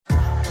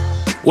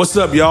What's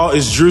up, y'all?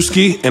 It's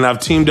Drewski, and I've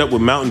teamed up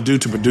with Mountain Dew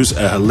to produce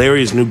a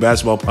hilarious new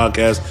basketball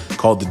podcast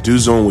called The Dew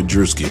Zone with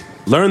Drewski.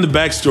 Learn the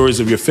backstories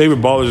of your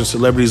favorite ballers and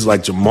celebrities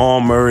like Jamal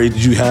Murray.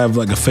 Did you have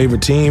like a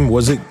favorite team?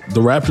 Was it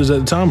the Raptors at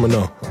the time or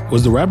no?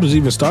 Was the Raptors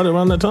even started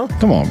around that time?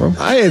 Come on, bro.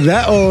 I ain't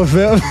that old,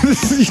 fam.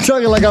 You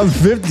talking like I'm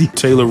 50.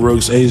 Taylor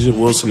Rooks, Asia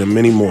Wilson, and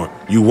many more.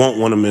 You won't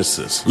want to miss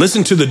this.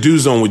 Listen to The Dew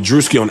Zone with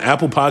Drewski on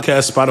Apple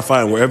Podcasts,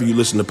 Spotify, and wherever you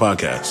listen to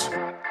podcasts.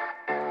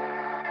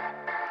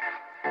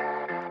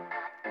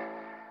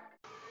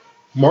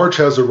 March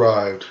has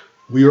arrived.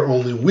 We are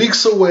only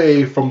weeks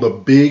away from the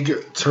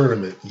big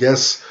tournament.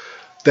 Yes,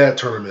 that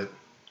tournament.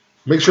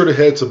 Make sure to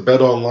head to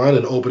BetOnline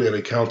and open an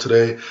account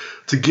today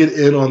to get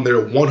in on their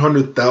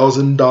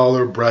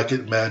 $100,000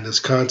 Bracket Madness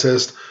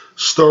contest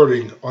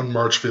starting on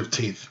March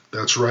 15th.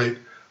 That's right.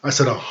 I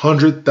said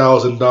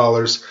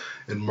 $100,000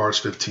 in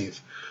March 15th.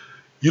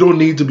 You don't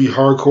need to be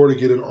hardcore to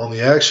get in on the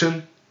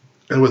action.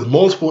 And with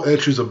multiple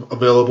entries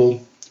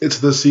available, it's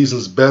this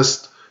season's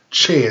best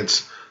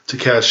chance to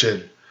cash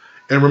in.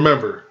 And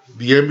remember,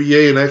 the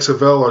NBA and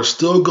XFL are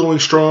still going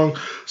strong,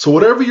 so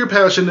whatever your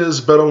passion is,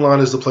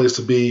 BetOnline is the place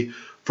to be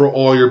for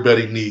all your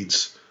betting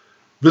needs.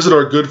 Visit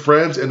our good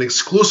friends and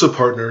exclusive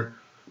partner,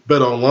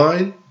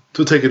 BetOnline,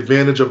 to take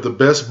advantage of the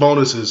best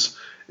bonuses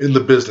in the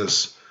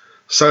business.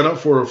 Sign up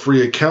for a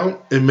free account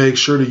and make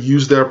sure to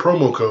use that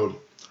promo code,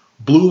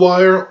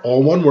 BlueWire,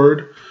 all one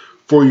word,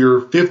 for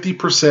your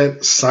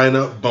 50%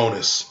 sign-up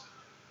bonus.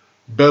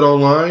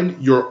 BetOnline,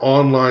 your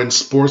online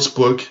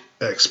sportsbook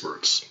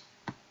experts.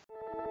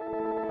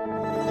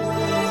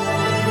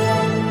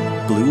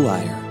 Blue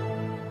Wire.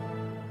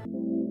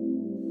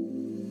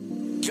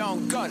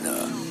 Young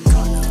Gunner.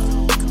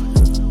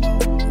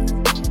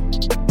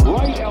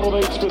 Right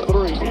elevates for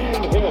three.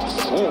 And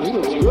hits. Man, he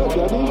looks good,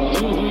 doesn't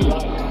he?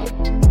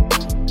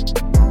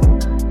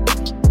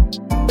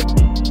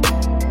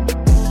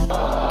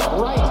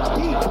 Right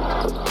deep.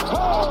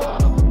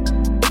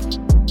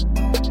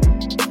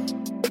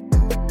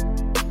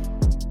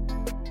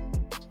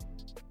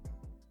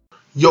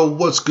 Yo,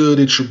 what's good?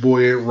 It's your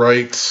boy Ed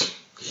Wright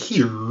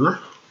here,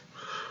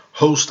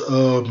 host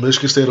of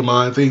Michigan State of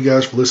Mind. Thank you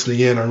guys for listening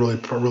in. I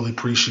really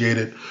appreciate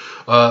it.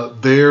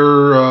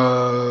 There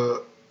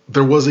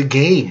was a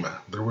game.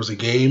 There was a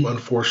game,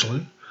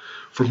 unfortunately,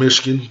 for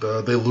Michigan.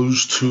 They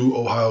lose to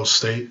Ohio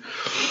State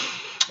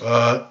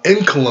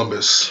in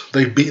Columbus.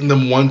 They've beaten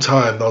them one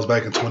time. That was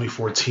back in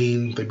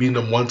 2014. They've beaten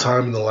them one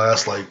time in the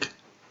last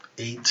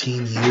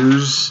 18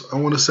 years, I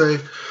want to say.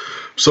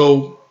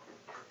 So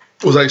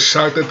was I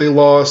shocked that they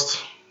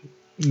lost?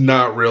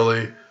 Not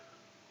really.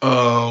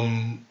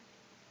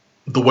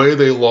 The way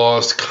they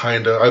lost,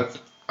 kind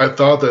of, I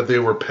thought that they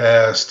were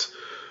past.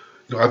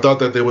 I thought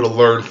that they would have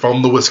learned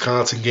from the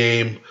Wisconsin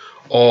game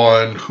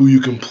on who you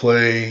can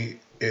play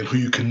and who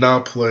you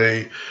cannot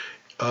play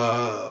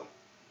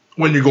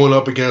when you're going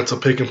up against a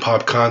pick and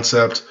pop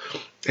concept.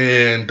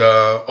 And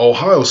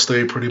Ohio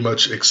State pretty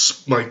much,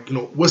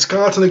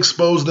 Wisconsin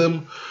exposed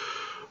them,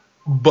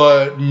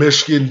 but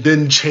Michigan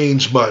didn't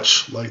change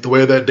much. Like the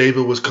way that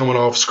David was coming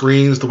off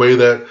screens, the way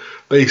that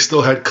they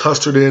still had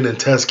Custard in and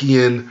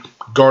Teskey in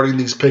guarding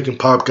these pick and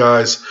pop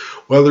guys,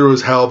 whether it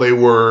was how they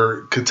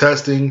were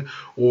contesting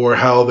or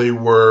how they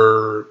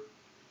were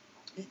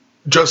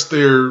just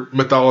their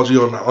methodology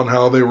on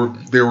how they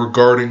were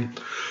guarding.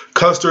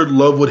 Custard,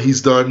 love what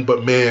he's done,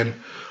 but man,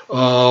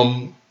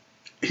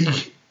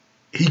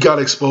 he got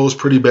exposed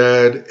pretty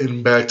bad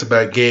in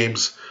back-to-back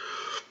games.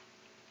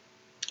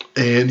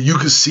 And you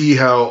could see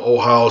how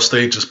Ohio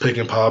State just pick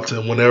and popped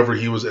him whenever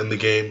he was in the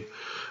game.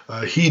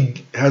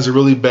 He has a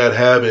really bad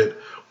habit.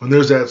 When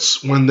there's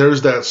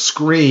that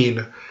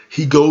screen,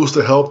 he goes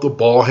to help the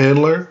ball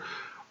handler,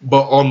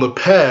 but on the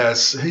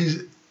pass,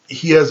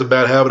 he has a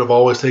bad habit of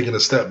always taking a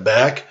step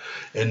back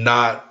and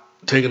not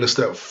taking a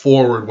step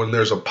forward when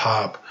there's a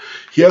pop.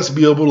 He has to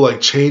be able to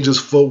change his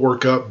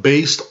footwork up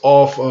based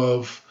off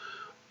of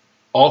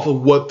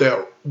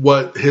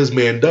what his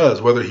man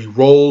does, whether he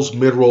rolls,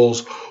 mid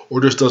rolls, or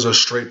just does a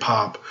straight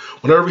pop.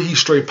 Whenever he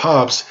straight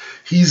pops,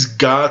 he's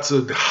got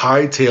to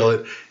hightail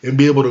it and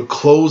be able to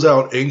close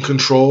out in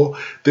control,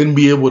 then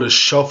be able to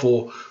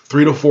shuffle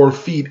 3 to 4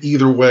 feet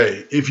either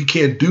way. If you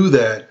can't do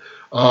that,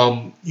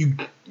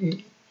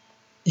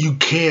 you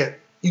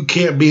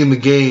can't be in the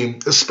game,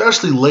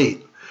 especially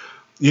late.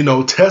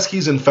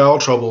 Teskey's in foul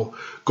trouble.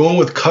 Going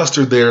with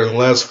Custard there in the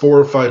last 4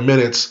 or 5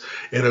 minutes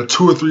in a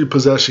 2 or 3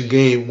 possession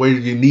game where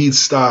you need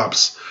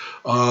stops,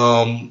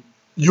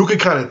 you could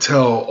kind of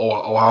tell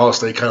Ohio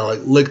State kind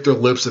of licked their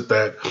lips at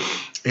that.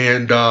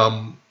 And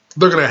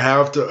they're going to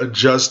have to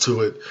adjust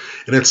to it.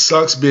 And it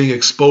sucks being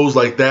exposed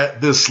like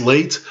that this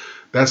late.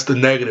 That's the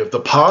negative. The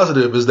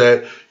positive is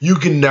that you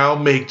can now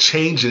make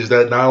changes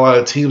that not a lot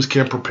of teams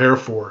can prepare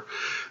for.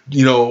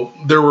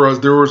 There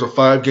was a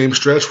 5-game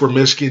stretch where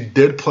Michigan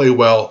did play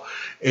well,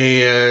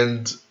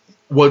 and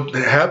what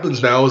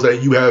happens now is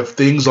that you have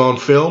things on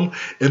film,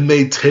 and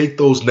they take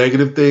those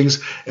negative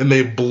things and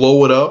they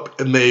blow it up,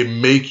 and they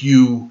make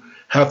you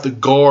have to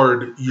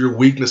guard your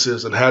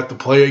weaknesses and have to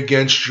play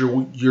against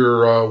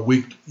your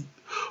weak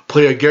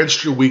play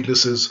against your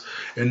weaknesses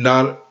and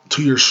not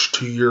to your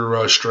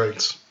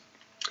strengths.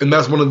 And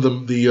that's one of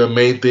the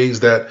main things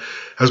that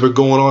has been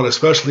going on,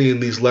 especially in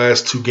these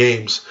last two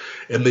games.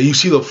 And then you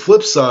see the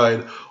flip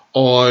side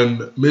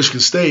on Michigan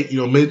State.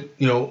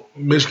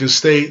 Michigan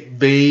State,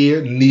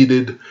 they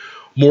needed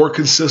more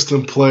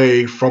consistent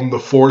play from the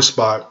 4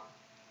 spot.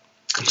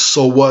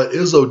 So what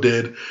Izzo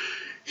did,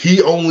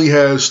 he only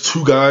has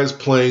 2 guys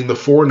playing the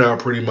 4 now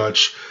pretty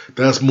much.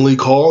 That's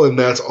Malik Hall and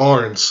that's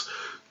Arns.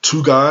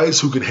 2 guys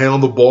who can handle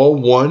the ball,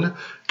 1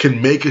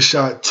 can make a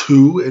shot,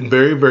 2, and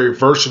very, very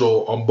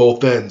versatile on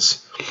both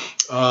ends.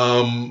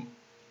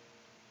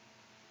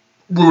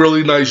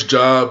 Really nice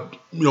job,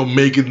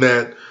 making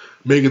that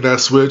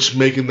switch,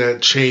 making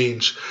that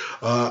change.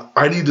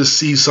 I need to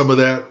see some of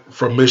that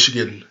from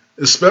Michigan,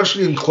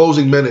 especially in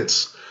closing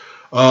minutes.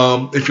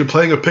 If you're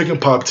playing a pick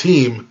and pop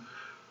team,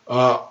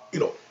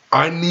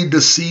 I need to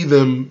see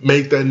them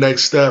make that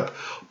next step.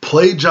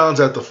 Play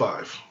Johns at the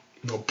 5.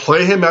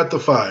 Play him at the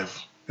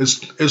 5.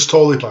 It's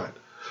totally fine.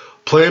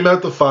 Play him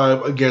at the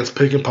 5 against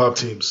pick and pop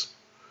teams.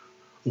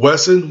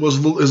 Wesson is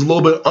a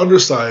little bit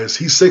undersized.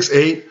 He's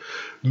 6'8",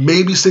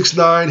 maybe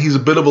 6'9". He's a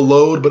bit of a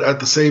load, but at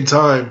the same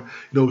time,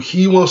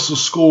 he wants to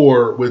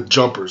score with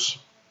jumpers.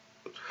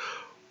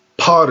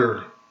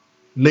 Potter,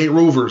 Nate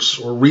Reuvers,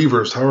 or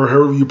Reavers,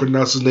 however you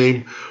pronounce his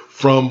name,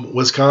 from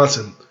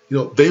Wisconsin.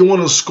 They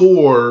want to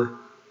score,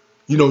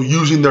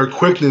 using their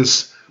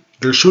quickness,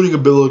 their shooting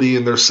ability,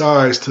 and their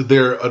size to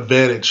their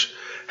advantage.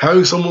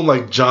 Having someone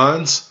like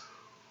Johns,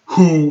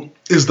 who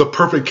is the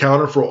perfect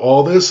counter for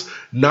all this,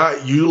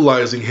 not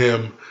utilizing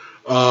him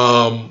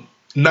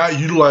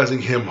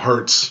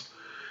hurts.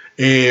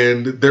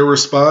 And there were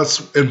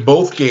spots in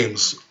both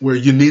games where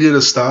you needed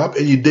a stop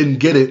and you didn't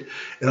get it.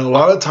 And a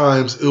lot of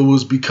times it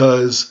was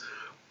because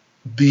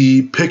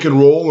the pick and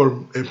roll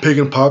and pick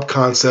and pop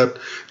concept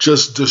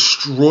just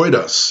destroyed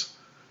us.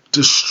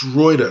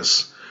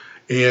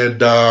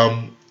 And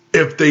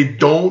if they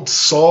don't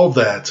solve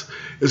that,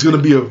 it's going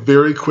to be a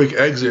very quick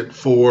exit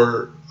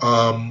for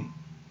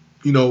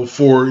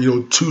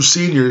 2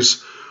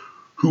 seniors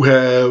who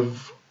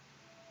have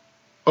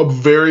a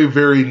very,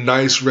 very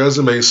nice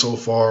resume so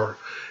far in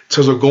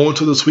terms of going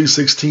to the Sweet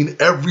 16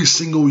 every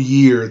single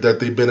year that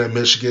they've been at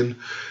Michigan,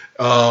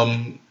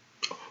 playing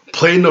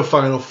the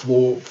Final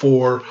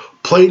Four,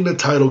 playing the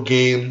title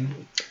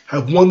game,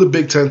 have won the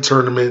Big Ten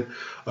tournament,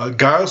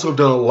 guys who have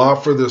done a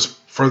lot for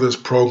this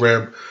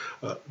program.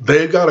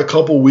 They've got a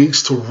couple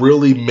weeks to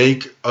really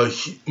make a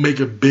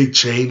big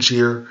change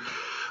here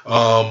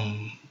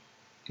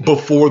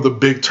before the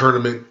big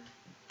tournament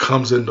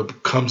comes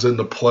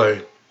into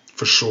play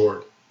for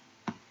sure.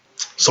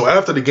 So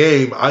after the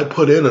game, I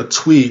put in a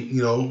tweet,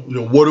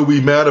 what are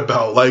we mad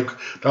about? Like,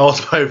 that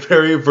was my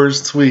very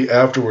first tweet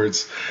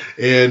afterwards.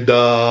 And,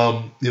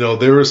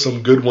 there were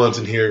some good ones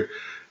in here.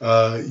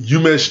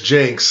 Umesh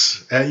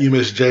Jenks, at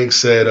Umesh Jenks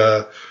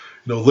said,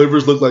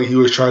 Livers looked like he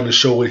was trying to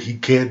show what he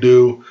can't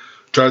do,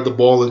 drive the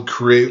ball and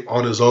create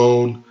on his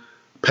own,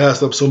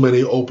 passed up so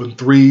many open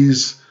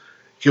threes,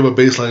 give a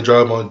baseline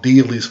drive on D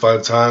at least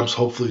 5 times,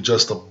 hopefully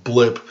just a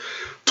blip.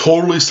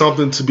 Totally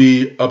something to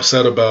be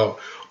upset about.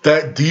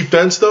 That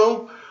defense,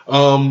 though,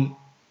 kind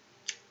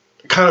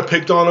of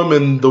picked on him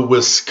in the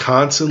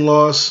Wisconsin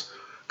loss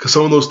because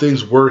some of those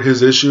things were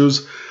his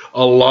issues.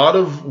 A lot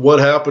of what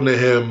happened to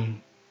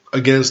him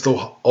against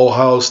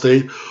Ohio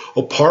State,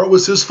 a part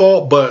was his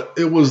fault, but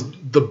it was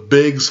the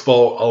Big's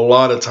fault a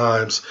lot of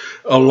times.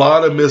 A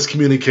lot of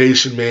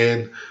miscommunication,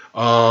 man,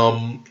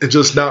 and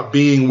just not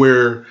being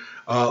where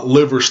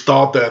Livers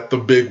thought that the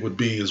Big would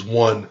be is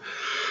one.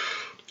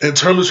 In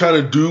terms of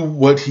trying to do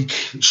what he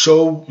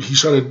show,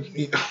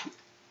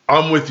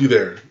 I'm with you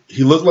there.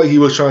 He looked like he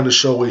was trying to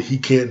show what he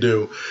can't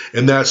do,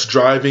 and that's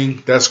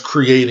driving, that's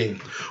creating.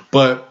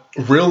 But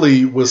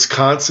really,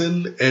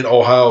 Wisconsin and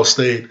Ohio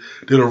State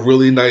did a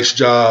really nice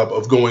job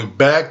of going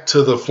back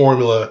to the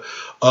formula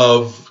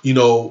of,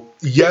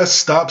 yes,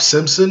 stop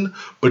Simpson,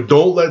 but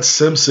don't let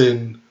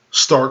Simpson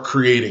start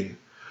creating.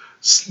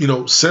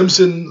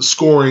 Simpson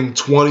scoring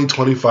 20,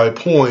 25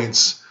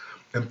 points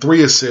and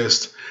 3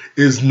 assists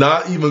is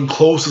not even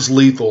close as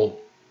lethal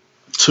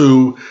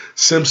to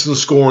Simpson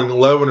scoring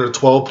 11 or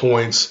 12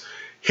 points,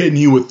 hitting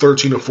you with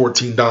 13 or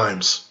 14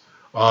 dimes.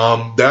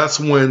 That's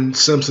when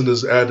Simpson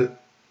is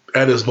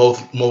at his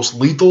most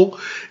lethal,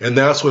 and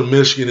that's when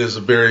Michigan is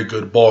a very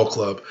good ball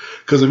club.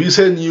 Because if he's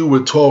hitting you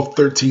with 12,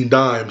 13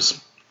 dimes,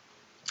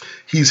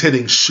 he's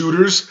hitting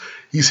shooters,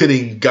 he's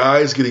hitting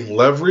guys getting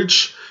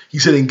leverage,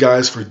 he's hitting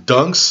guys for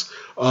dunks,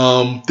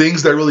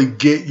 things that really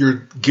get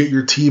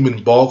your team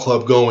and ball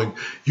club going.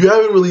 You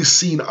haven't really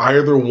seen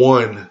either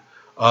one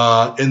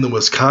in the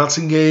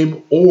Wisconsin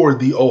game or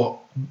the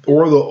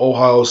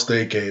Ohio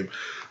State game.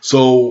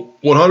 So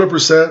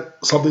 100%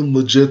 something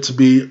legit to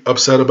be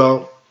upset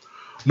about.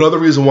 Another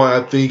reason why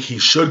I think he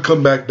should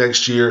come back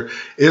next year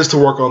is to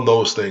work on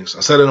those things.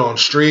 I said it on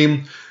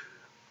stream.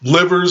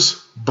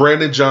 Livers,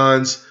 Brandon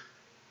Johns,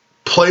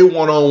 play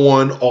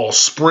one-on-one all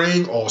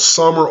spring, all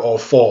summer, all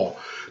fall.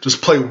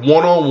 Just play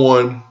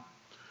one-on-one.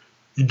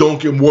 You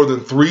don't get more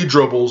than 3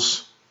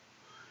 dribbles.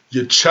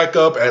 you check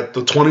up at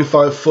the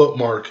 25-foot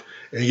mark,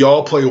 and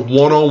y'all play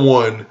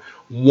one-on-one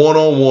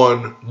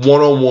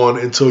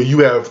until you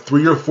have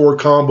 3 or 4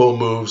 combo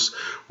moves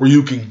where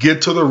you can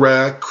get to the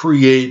rack,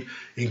 create,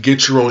 and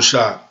get your own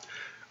shot.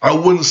 I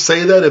wouldn't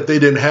say that if they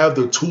didn't have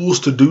the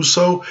tools to do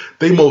so.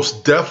 They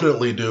most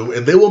definitely do,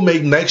 and they will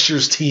make next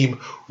year's team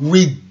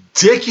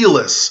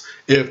ridiculous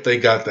if they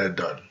got that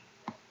done.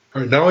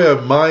 All right, now we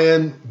have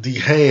Mayan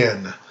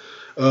Dehan.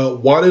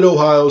 Why did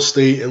Ohio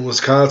State and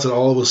Wisconsin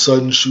all of a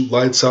sudden shoot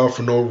lights out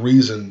for no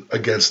reason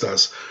against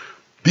us?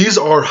 These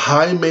are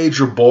high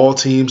major ball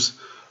teams,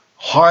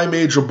 high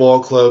major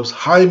ball clubs,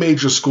 high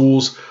major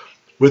schools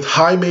with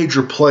high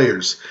major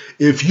players.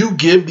 If you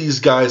give these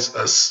guys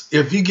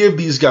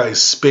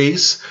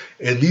space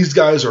and these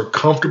guys are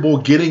comfortable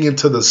getting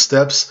into the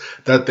steps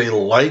that they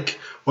like,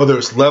 whether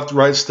it's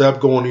left-right step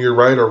going to your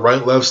right or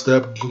right-left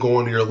step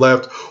going to your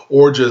left,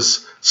 or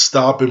just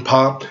stop and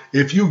pop,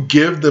 if you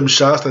give them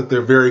shots that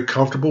they're very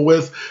comfortable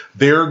with,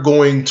 they're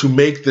going to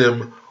make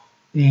them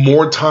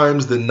more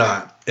times than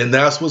not. And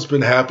that's what's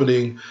been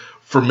happening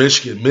for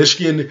Michigan.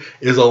 Michigan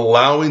is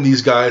allowing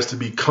these guys to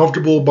be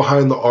comfortable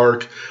behind the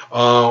arc.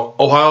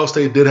 Ohio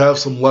State did have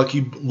some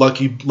lucky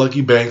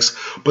banks,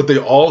 but they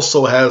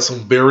also had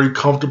some very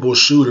comfortable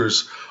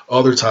shooters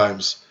other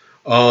times.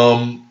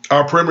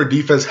 Our perimeter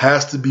defense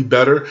has to be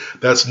better.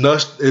 That's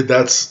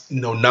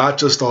not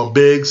just on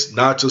bigs,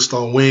 not just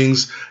on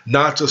wings,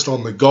 not just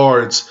on the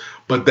guards,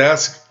 but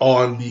that's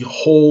on the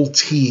whole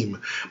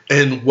team.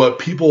 And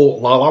what a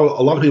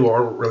lot of people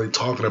aren't really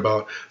talking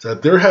about is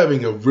that they're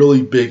having a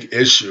really big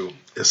issue,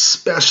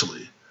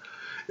 especially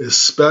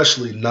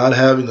not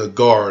having a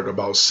guard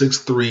about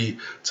 6'3"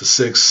 to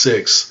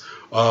 6'6",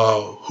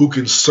 who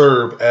can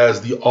serve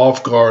as the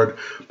off guard.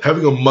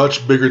 Having a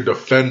much bigger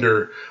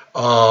defender,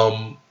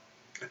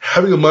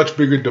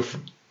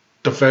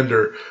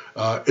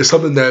 is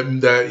something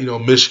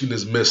that Michigan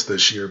has missed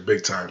this year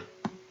big time.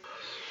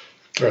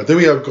 All right, then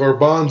we have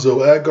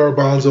Garbanzo at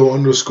Garbanzo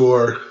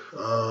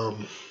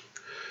 _.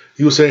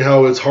 He was saying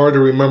how it's hard to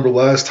remember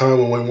last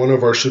time when one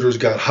of our shooters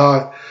got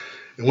hot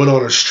and went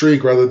on a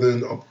streak rather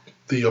than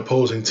the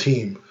opposing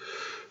team.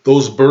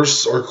 Those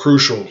bursts are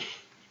crucial.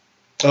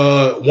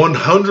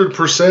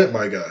 100%,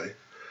 my guy.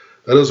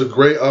 That is a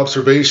great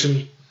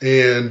observation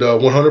and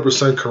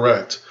 100%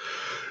 correct.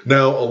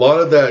 Now, a lot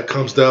of that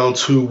comes down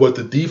to what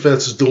the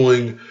defense is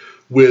doing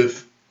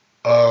with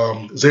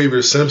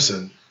Xavier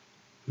Simpson.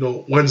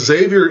 When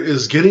Xavier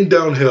is getting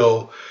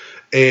downhill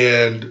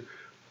and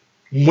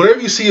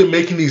whenever you see him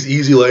making these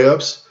easy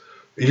layups,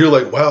 and you're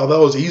like, wow, that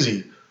was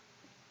easy,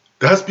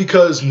 that's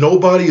because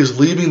nobody is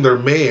leaving their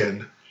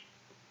man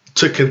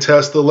to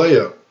contest the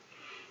layup.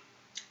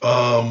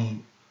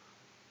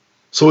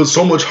 So it's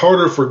so much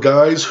harder for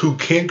guys who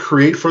can't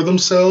create for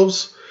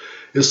themselves.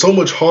 It's so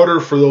much harder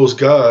for those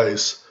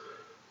guys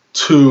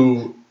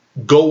to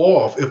go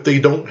off if they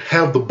don't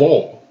have the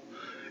ball,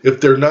 if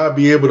they're not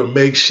be able to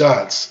make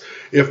shots,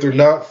 if they're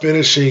not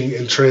finishing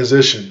in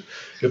transition,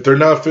 if they're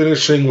not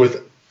finishing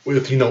with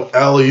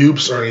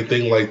alley-oops or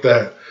anything like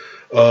that.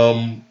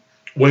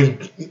 When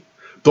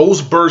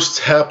those bursts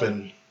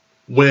happen,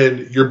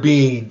 when you're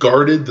being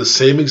guarded the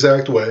same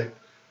exact way,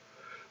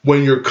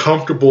 when you're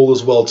comfortable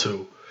as well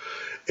too.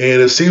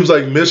 And it seems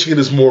like Michigan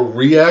is more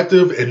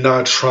reactive and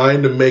not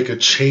trying to make a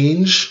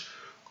change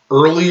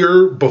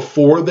earlier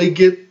before they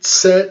get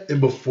set and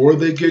before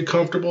they get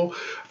comfortable.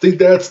 I think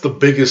that's the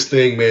biggest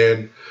thing,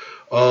 man.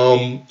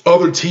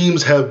 Other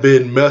teams have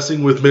been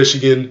messing with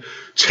Michigan,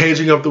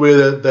 changing up the way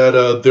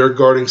that they're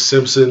guarding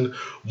Simpson.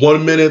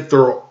 One minute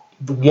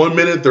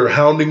they're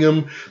hounding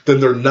him, then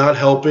they're not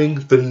helping.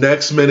 The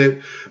next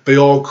minute they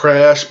all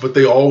crash, but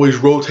they always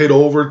rotate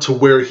over to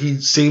where he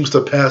seems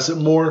to pass it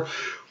more.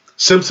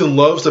 Simpson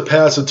loves to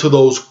pass it to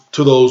those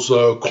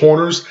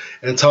corners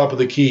and top of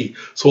the key.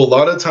 So a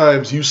lot of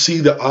times you see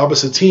the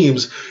opposite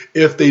teams,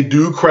 if they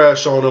do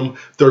crash on him,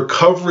 they're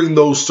covering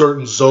those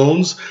certain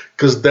zones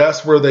because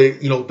that's where they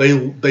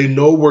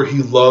know where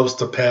he loves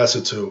to pass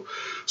it to.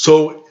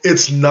 So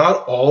it's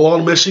not all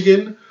on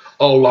Michigan.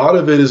 A lot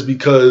of it is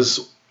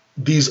because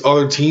these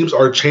other teams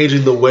are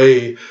changing the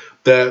way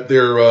that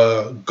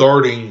they're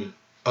guarding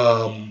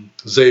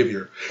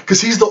Xavier, because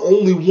he's the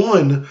only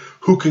one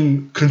who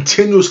can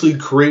continuously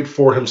create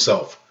for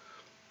himself.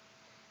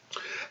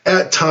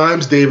 At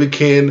times David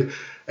can,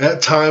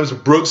 at times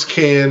Brooks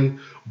can,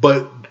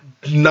 but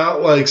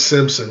not like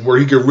Simpson, where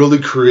he can really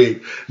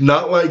create.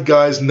 Not like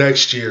guys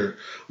next year,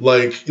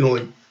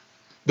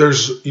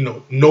 there's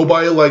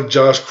nobody like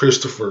Josh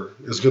Christopher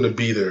is going to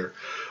be there.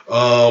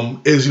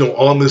 Is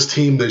on this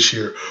team this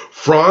year.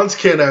 Franz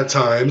can at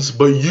times,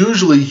 but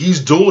usually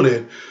he's doing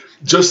it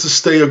just to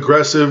stay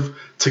aggressive,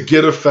 to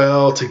get a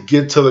foul, to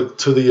get to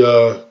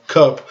the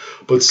cup.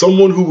 But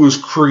someone who was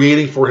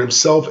creating for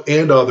himself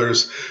and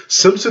others,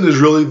 Simpson is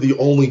really the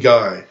only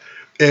guy.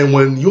 And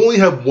when you only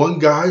have one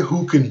guy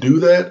who can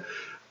do that,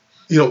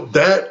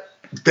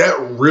 that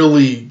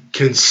really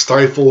can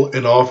stifle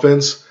an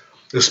offense,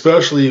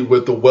 especially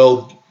with the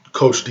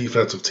well-coached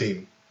defensive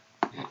team.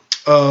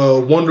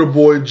 Wonder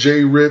Boy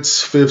J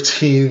Ritz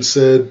 15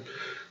 said,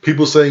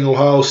 people saying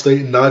Ohio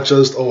State, not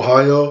just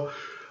Ohio.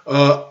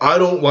 I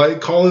don't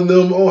like calling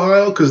them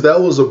Ohio because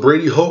that was a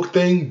Brady Hoke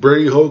thing.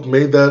 Brady Hoke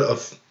made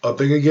that a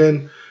thing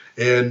again.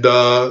 And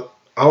I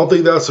don't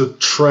think that's a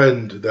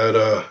trend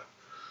that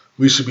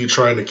we should be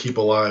trying to keep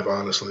alive,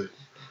 honestly.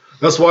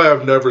 That's why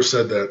I've never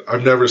said that.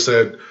 I've never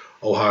said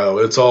Ohio.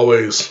 It's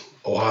always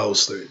Ohio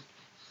State.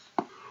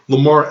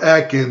 Lamar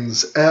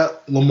Atkins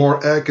at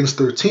Lamar Atkins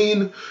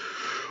 13.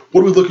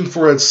 What are we looking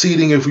for at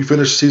seeding if we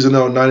finish the season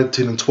out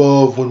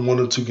 9-10-12, win 1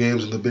 or 2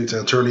 games in the Big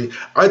Ten tourney?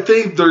 I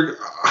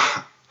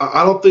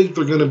don't think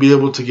they're going to be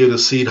able to get a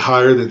seed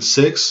higher than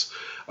 6.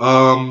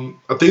 I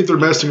think they're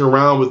messing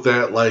around with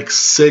that like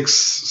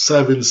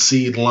 6-7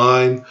 seed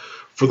line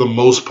for the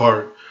most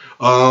part.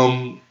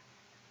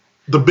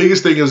 The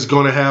biggest thing is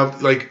going to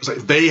have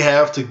they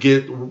have to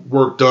get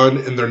work done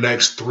in their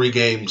next 3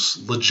 games,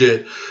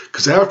 legit.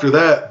 Because after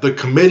that, the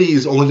committee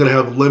is only going to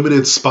have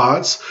limited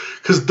spots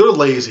because they're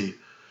lazy.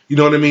 You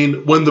know what I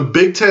mean? When the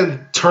Big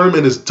Ten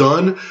tournament is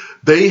done,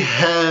 they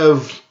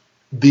have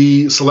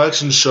the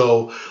selection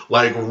show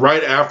like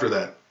right after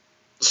that.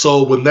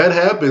 So when that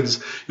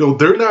happens,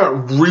 they're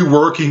not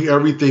reworking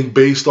everything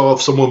based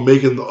off someone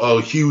making a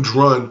huge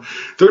run.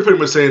 They're pretty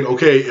much saying,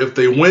 okay, if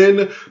they win,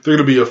 they're going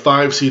to be a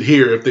 5 seed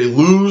here. If they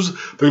lose,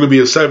 they're going to be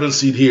a 7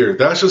 seed here.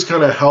 That's just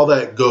kind of how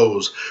that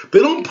goes. They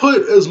don't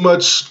put as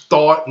much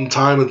thought and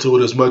time into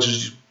it as much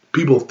as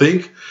people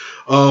think.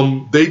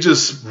 They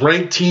just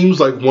rank teams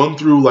like 1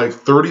 through like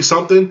 30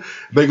 something.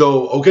 They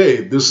go,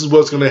 okay, this is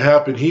what's going to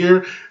happen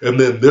here. And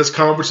then this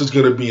conference is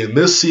going to be in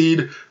this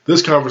seed.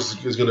 This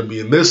conference is going to be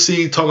in this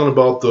seed, talking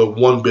about the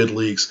 1-bid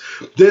leagues.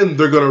 Then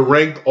they're going to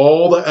rank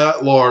all the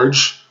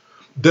at-large.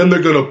 Then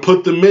they're going to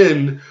put them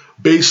in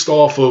based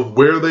off of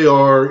where they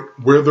are,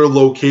 where they're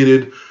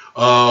located,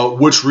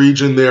 which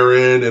region they're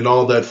in, and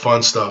all that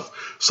fun stuff.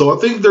 So I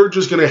think they're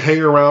just going to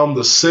hang around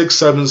the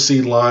 6-7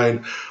 seed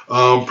line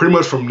pretty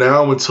much from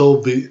now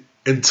until the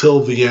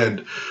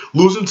end.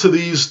 Losing to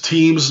these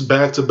teams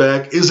back to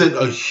back isn't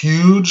a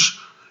huge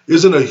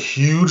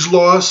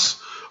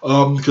loss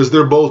because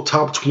they're both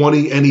top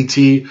 20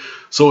 NET,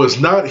 so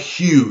it's not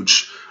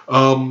huge.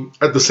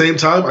 At the same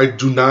time, I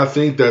do not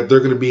think that they're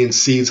going to be in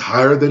seeds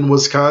higher than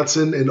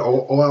Wisconsin and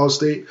Ohio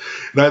State,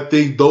 and I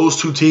think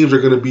those 2 teams are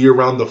going to be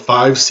around the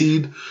 5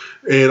 seed.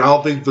 And I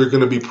don't think they're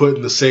going to be put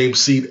in the same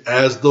seat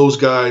as those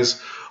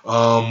guys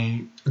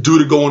due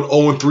to going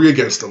 0-3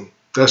 against them.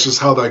 That's just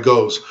how that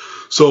goes.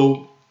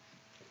 So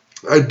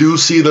I do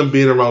see them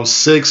being around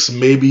 6,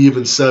 maybe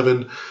even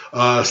 7.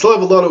 Still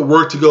have a lot of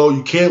work to go.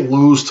 You can't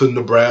lose to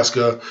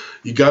Nebraska.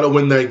 You got to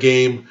win that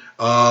game.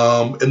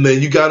 And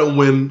then you got to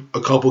win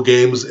a couple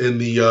games in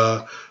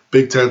the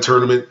Big Ten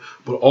tournament.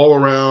 But all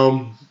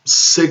around,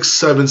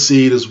 6-7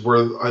 seed is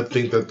where I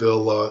think that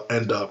they'll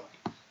end up.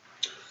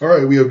 All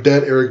right, we have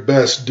Dead Eric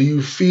Best. Do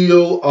you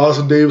feel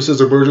Austin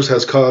Davis's emergence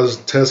has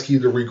caused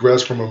Teske to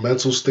regress from a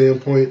mental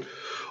standpoint?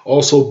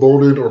 Also,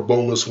 bone-in or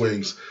boneless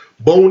wings?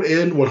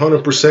 Bone-in,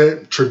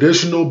 100%.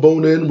 Traditional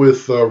bone-in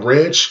with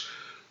ranch.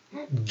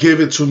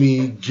 Give it to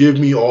me. Give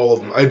me all of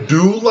them. I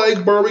do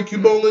like barbecue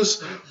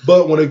boneless,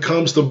 but when it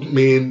comes to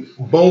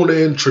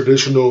bone-in,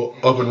 traditional,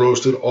 oven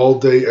roasted, all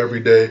day,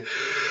 every day.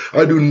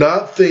 I do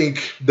not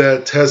think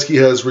that Teske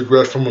has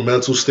regressed from a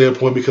mental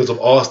standpoint because of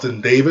Austin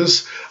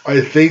Davis.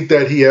 I think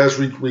that he has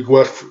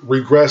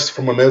regressed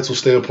from a mental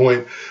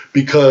standpoint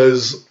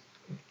because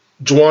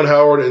Juwan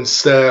Howard and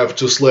staff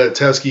just let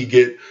Teske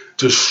get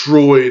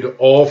destroyed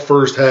all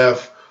first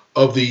half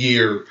of the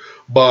year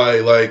by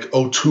like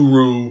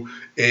Oturu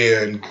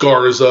and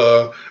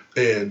Garza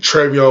and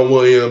Trevion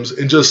Williams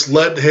and just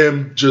let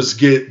him just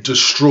get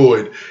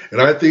destroyed. And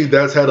I think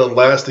that's had a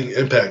lasting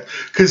impact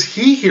because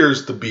he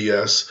hears the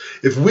BS.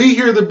 If we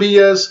hear the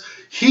BS,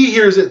 he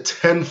hears it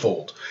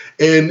tenfold.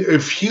 And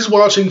if he's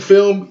watching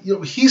film,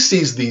 he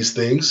sees these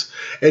things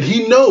and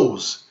he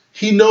knows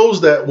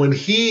that when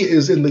he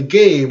is in the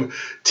game,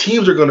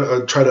 teams are going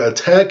to try to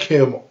attack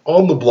him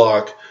on the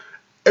block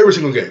every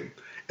single game.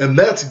 And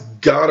that's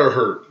got to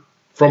hurt.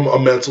 From a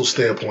mental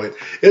standpoint.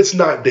 It's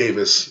not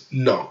Davis.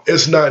 No,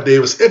 it's not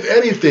Davis. If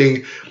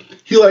anything,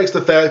 he likes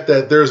the fact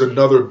that there's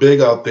another big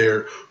out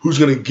there who's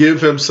going to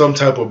give him some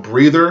type of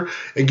breather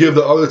and give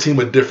the other team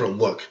a different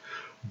look.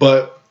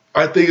 But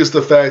I think it's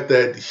the fact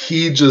that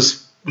he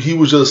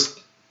was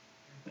just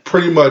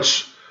pretty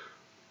much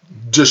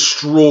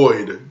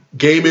destroyed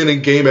game in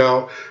and game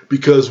out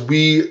because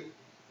we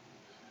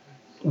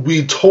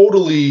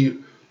totally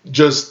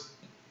just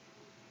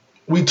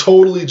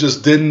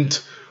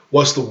didn't.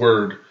 What's the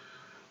word?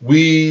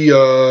 We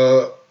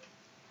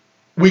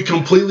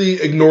completely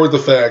ignored the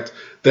fact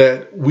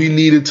that we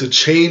needed to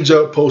change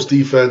up post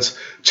defense,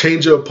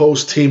 change up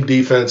post team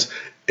defense,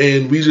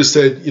 and we just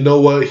said, you know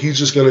what? He's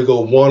just going to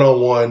go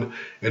one-on-one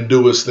and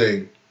do his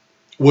thing,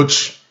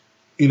 which,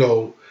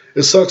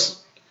 it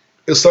sucks.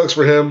 It sucks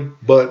for him,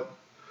 but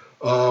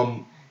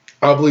I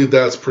believe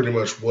that's pretty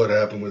much what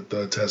happened with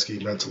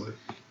Teske mentally.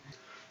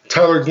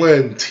 Tyler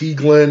Glenn, T.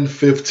 Glenn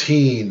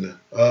 15.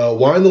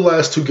 Why in the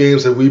last 2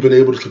 games have we been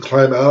able to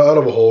climb out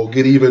of a hole,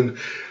 get even,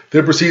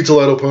 then proceed to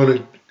let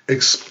opponent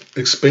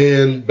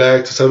expand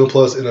back to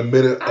 7+ in a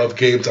minute of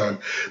game time?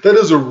 That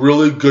is a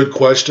really good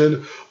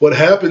question. What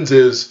happens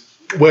is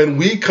when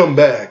we come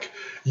back,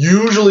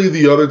 usually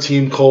the other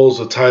team calls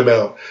a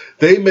timeout.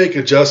 They make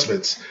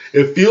adjustments.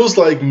 It feels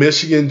like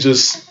Michigan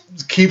just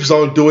keeps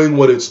on doing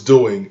what it's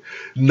doing,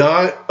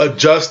 not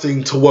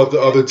adjusting to what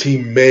the other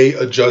team may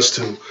adjust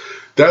to.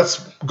 That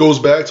goes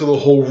back to the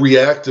whole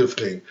reactive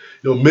thing.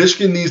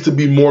 Michigan needs to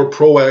be more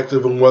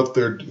proactive in what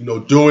they're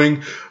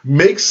doing.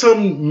 Make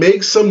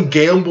some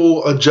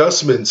gamble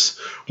adjustments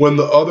when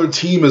the other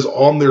team is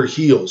on their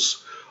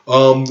heels.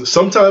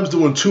 Sometimes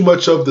doing too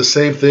much of the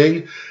same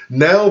thing.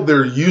 Now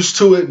they're used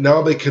to it.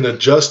 Now they can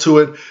adjust to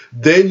it.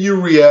 Then you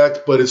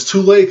react, but it's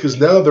too late because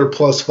now they're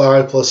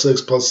 +5,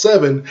 +6,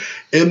 +7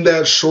 in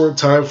that short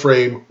time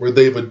frame where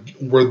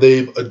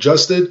they've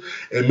adjusted,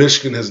 and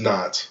Michigan has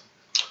not.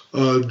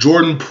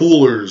 Jordan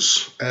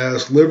Poolers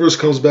asks, Livers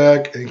comes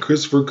back and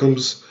Christopher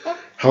comes.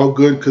 How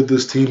good could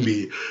this team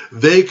be?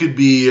 They could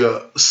be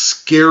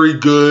scary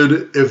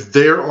good if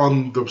they're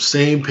on the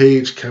same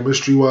page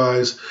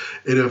chemistry-wise,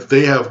 and if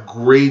they have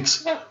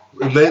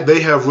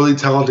they have really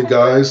talented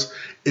guys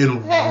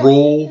in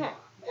role.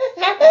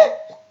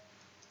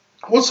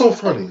 What's so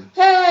funny?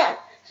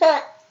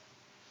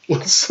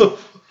 What's so?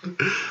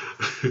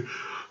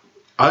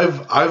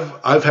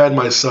 I've had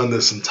my son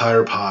this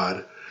entire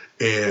pod.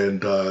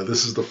 And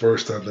this is the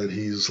first time that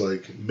he's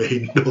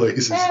made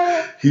noises.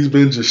 He's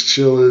been just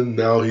chilling.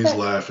 Now he's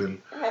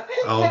laughing. I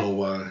don't know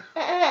why.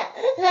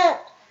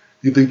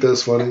 You think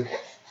that's funny?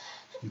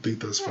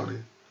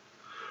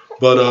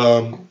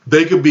 But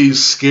they could be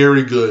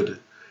scary good.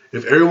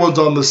 If everyone's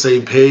on the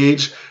same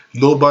page,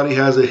 nobody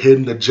has a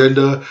hidden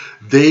agenda,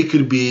 they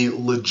could be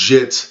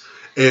legit.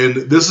 And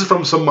this is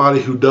from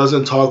somebody who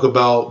doesn't talk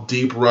about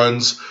deep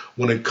runs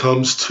when it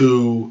comes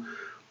to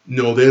the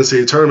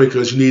NCAA tournament,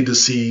 because you need to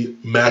see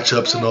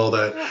matchups and all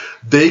that.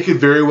 They could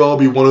very well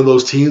be one of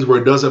those teams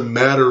where it doesn't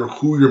matter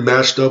who you're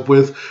matched up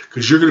with,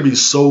 because you're going to be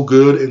so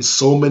good in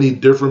so many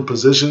different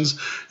positions.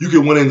 You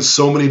can win in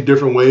so many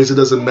different ways. It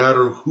doesn't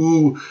matter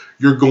who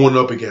you're going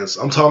up against.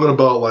 I'm talking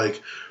about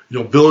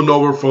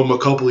Villanova from a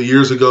couple of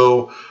years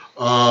ago.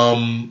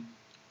 Some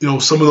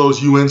of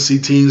those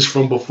UNC teams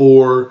from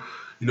before.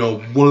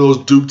 One of those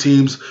Duke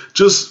teams.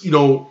 Just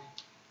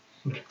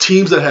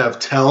teams that have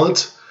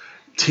talent.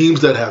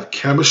 Teams that have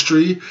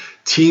chemistry,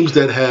 teams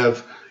that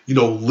have,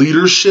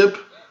 leadership,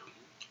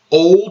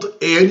 old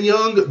and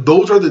young,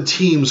 those are the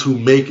teams who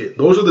make it.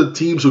 Those are the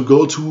teams who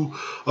go to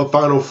a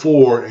Final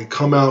Four and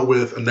come out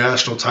with a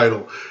national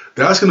title.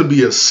 That's going to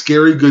be a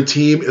scary good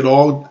team. It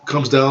all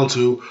comes down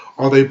to,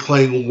 are they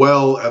playing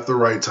well at the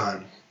right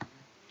time?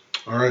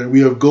 All right,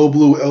 we have Go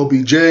Blue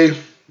LBJ.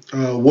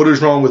 What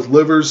is wrong with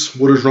Livers?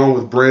 What is wrong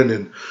with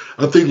Brandon?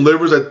 I think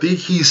Livers, I think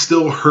he's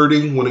still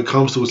hurting when it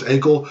comes to his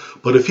ankle.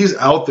 But if he's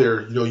out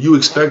there, you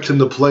expect him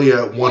to play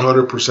at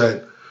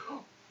 100%. I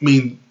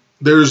mean,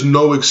 there's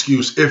no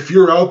excuse. If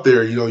you're out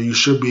there, you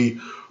should be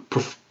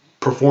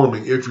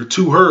performing. If you're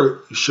too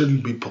hurt, you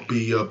shouldn't be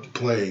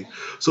playing.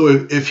 So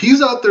if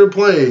he's out there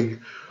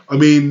playing, I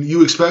mean,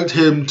 you expect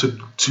him to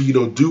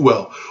do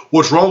well.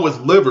 What's wrong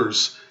with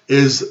Livers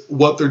is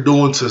what they're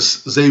doing to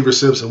Xavier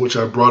Simpson, which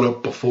I brought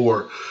up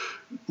before.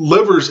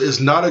 Livers is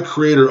not a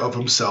creator of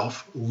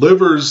himself.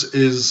 Livers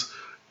is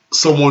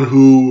someone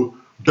who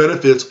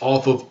benefits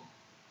off of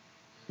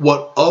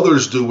what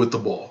others do with the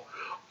ball.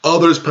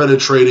 Others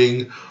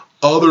penetrating,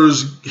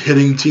 others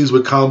hitting teams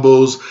with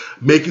combos,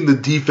 making the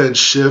defense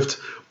shift.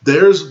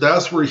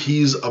 That's where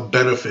he's a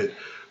benefit.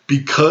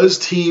 Because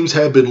teams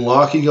have been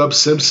locking up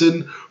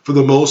Simpson for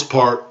the most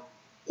part,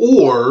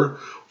 or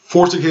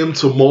forcing him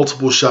to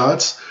multiple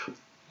shots,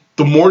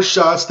 the more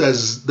shots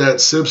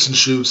that Simpson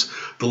shoots,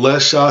 the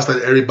less shots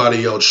that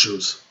everybody else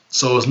shoots.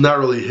 So it's not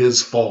really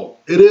his fault.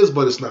 It is,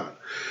 but it's not.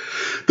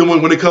 Then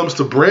when it comes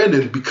to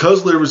Brandon,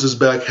 because Livers is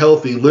back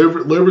healthy,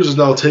 Livers is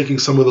now taking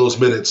some of those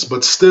minutes.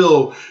 But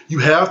still, you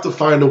have to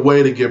find a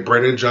way to get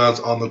Brandon Johns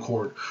on the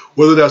court.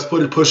 Whether that's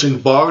pushing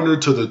Wagner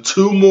to the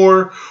 2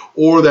 more,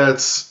 or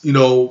that's,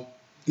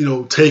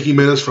 taking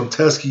minutes from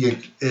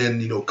Teskey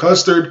and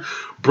Custard.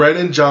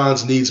 Brandon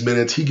Johns needs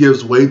minutes. He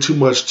gives way too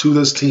much to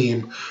this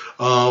team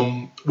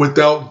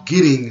without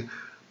getting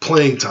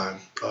playing time.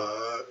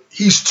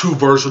 He's too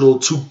versatile,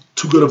 too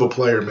good of a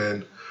player,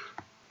 man.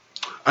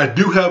 I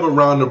do have a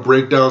round of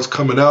breakdowns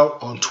coming out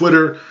on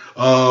Twitter.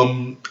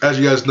 As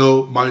you guys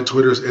know, my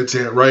Twitter is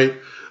 @right.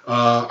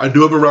 I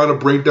do have a round of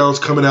breakdowns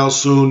coming out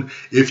soon.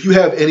 If you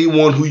have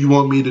anyone who you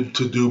want me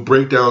to do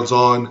breakdowns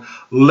on,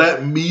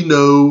 let me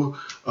know.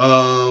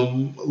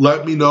 And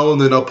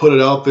then I'll put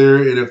it out there.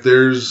 And if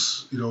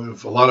there's,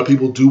 if a lot of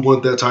people do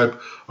want that type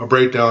of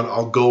breakdown,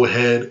 I'll go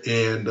ahead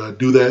and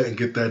do that and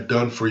get that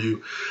done for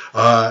you.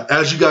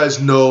 As you guys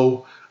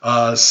know,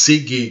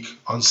 SeatGeek.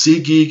 On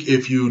SeatGeek,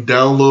 if you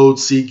download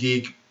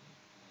SeatGeek,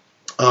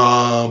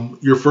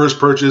 your first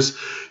purchase,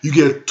 you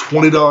get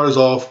 $20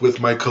 off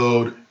with my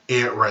code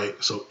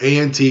ANTWright. So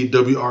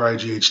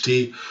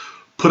ANTWRIGHT.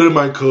 Put in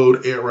my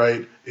code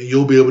ANTWright, and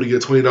you'll be able to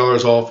get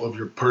 $20 off of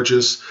your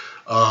purchase.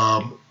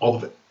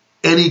 Of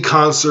any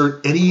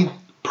concert, any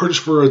purchase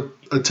for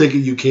a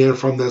ticket you can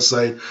from that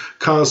site.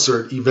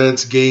 Concert,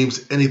 events,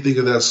 games, anything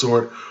of that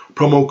sort.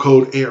 Promo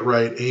code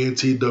ANTWRIGHT,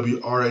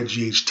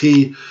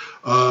 ANTWRIGHT.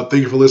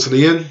 Thank you for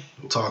listening in.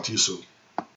 We'll talk to you soon.